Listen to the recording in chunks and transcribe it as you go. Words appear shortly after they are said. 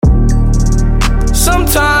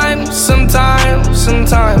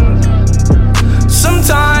sometimes.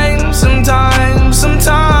 Sometimes, sometimes,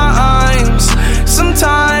 sometimes.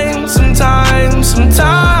 Sometimes, sometimes,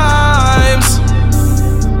 sometimes.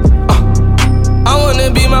 I wanna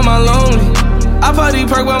be by my lonely. I party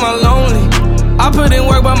perk by my lonely. I put in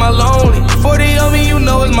work by my lonely. 40 on me, you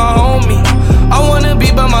know it's my homie. I wanna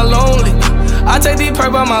be by my lonely. I take the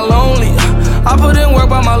perk by my lonely. I put in work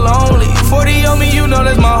by my lonely. 40 on me, you know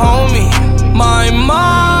that's my homie. My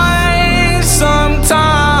mind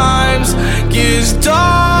sometimes gets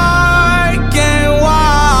dark and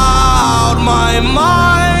wild. My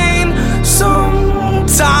mind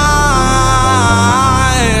sometimes.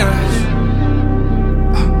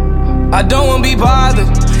 I don't wanna be bothered.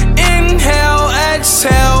 Inhale,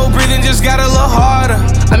 exhale, breathing just got a little harder.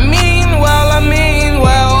 I mean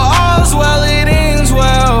well, all's well, it ends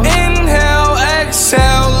well. Inhale,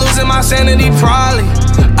 exhale, losing my sanity probably.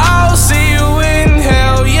 I'll see you in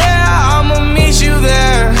hell, yeah, I'ma meet you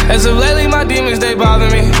there. As of lately, my demons, they bother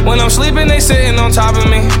me. When I'm sleeping, they sitting on top of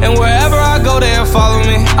me. And wherever I go, they'll follow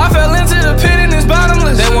me. I fell into the pit and it's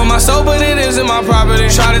bottomless. They want my soul, but it isn't my property.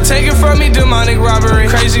 Try to take it from me, demonic robbery.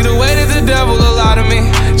 Crazy the way that the devil allowed to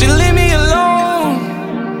me. Just leave me alone.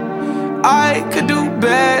 I could do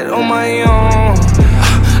bad on my own.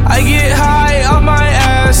 I get high off my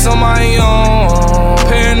ass on my own.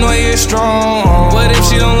 Paranoia is strong. What if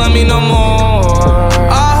she don't love me no more?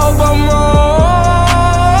 I hope I'm wrong.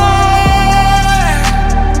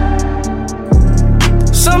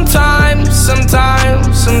 Sometimes,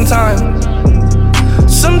 sometimes, sometimes.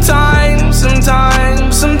 Sometimes,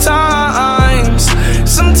 sometimes, sometimes.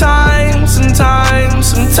 Sometimes, sometimes,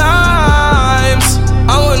 sometimes.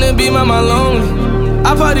 I wanna be by my lonely.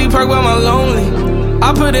 I party perk by my lonely.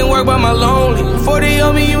 I put in work by my lonely. 40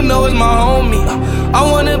 on me, you know it's my homie. I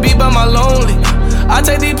wanna be by my lonely. I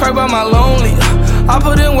take the perk by my lonely. I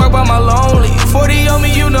put in work by my lonely. 40 on me,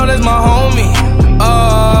 you know that's my homie.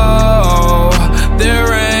 Oh,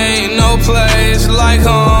 there ain't no place like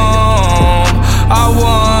home. I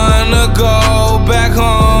wanna go back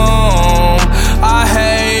home. I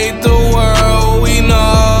hate the world we know.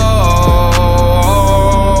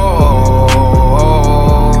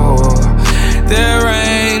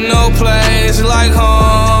 Like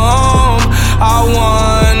home, I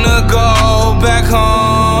wanna go back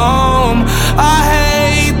home. I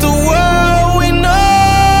hate the world we know.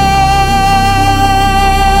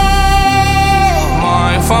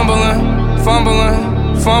 Mind fumbling, fumbling,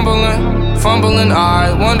 fumbling, fumbling.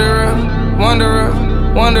 I wonder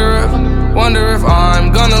if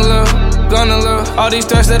I'm gonna live. All these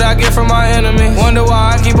threats that I get from my enemy. Wonder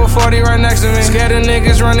why I keep a 40 right next to me. Scared of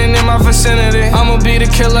niggas running in my vicinity. I'ma be the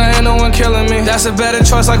killer, ain't no one killing me. That's a better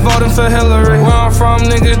choice, like voting for Hillary. Where I'm from,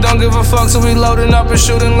 niggas don't give a fuck, so we loading up and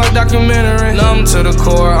shooting like documentary. Numb to the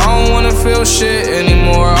core, I don't wanna feel shit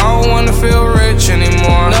anymore. I don't wanna feel rich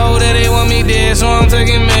anymore. Know that they want me dead, so I'm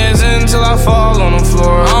taking meds until I fall on the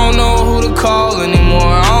floor. I don't know who to call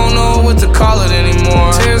anymore. I don't know what to call it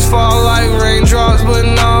anymore. Tears fall like raindrops, but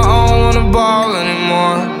now I don't wanna ball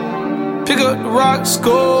anymore. Pick up the rock,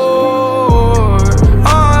 score.